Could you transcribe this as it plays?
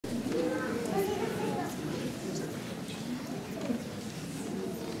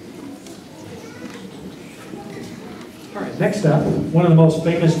All right, next up, one of the most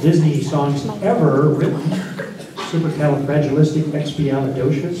famous Disney songs ever written,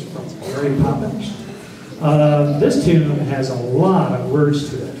 Supercalifragilisticexpialidocious from Mary Poppins. This tune has a lot of words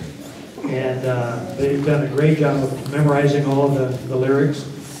to it, and they've done a great job of memorizing all of the lyrics.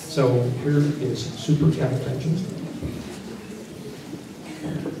 So here is Supercalifragilisticexpialidocious.